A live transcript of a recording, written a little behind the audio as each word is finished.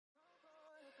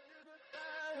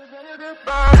Like,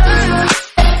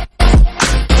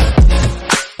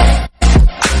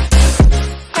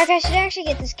 I should actually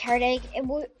get this carrot egg.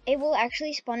 It will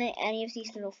actually spawn in any of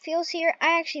these little fields here.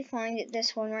 I actually find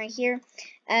this one right here.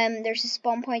 There's a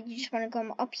spawn point. You just want to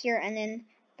come up here and then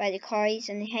by the cows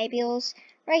and the hay bales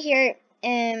right here.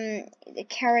 The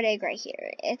carrot egg right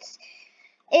here.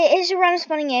 It is a random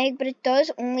spawning egg, but it does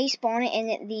only spawn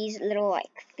in these little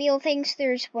like field things.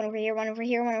 There's one over here, one over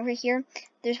here, one over here.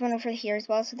 There's one over here as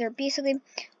well. So they're basically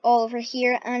all over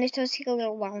here, and it does take a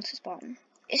little while to spawn.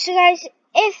 So guys,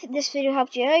 if this video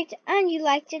helped you out and you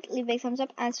liked it, leave a big thumbs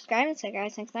up and subscribe. And see you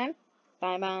guys next time.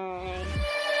 Bye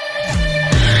bye.